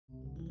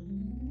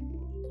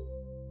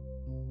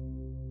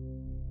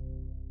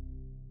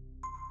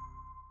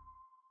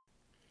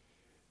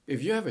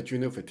If you have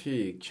adrenal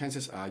fatigue,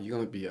 chances are you're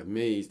going to be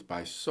amazed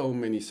by so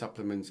many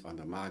supplements on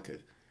the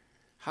market.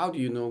 How do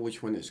you know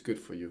which one is good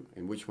for you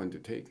and which one to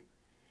take?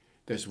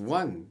 There's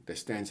one that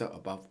stands out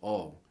above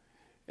all.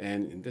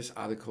 And in this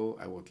article,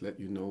 I will let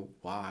you know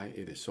why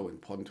it is so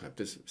important to have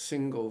this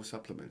single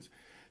supplement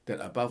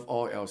that above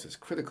all else is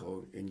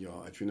critical in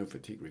your adrenal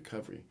fatigue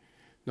recovery.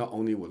 Not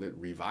only will it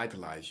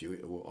revitalize you,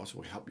 it will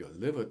also help your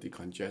liver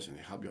decongest and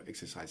help your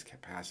exercise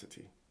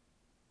capacity.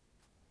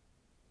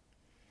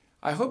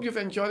 I hope you've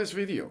enjoyed this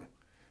video.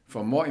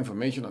 For more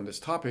information on this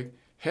topic,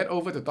 head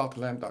over to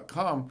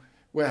drlam.com,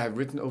 where I have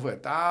written over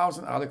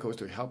 1,000 articles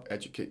to help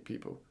educate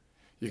people.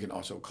 You can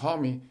also call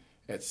me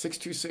at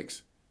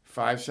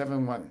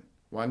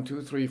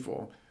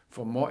 626-571-1234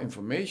 for more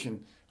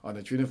information on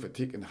adrenal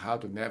fatigue and how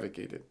to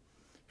navigate it.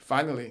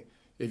 Finally,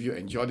 if you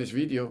enjoyed this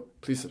video,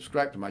 please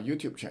subscribe to my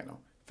YouTube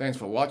channel. Thanks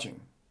for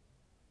watching.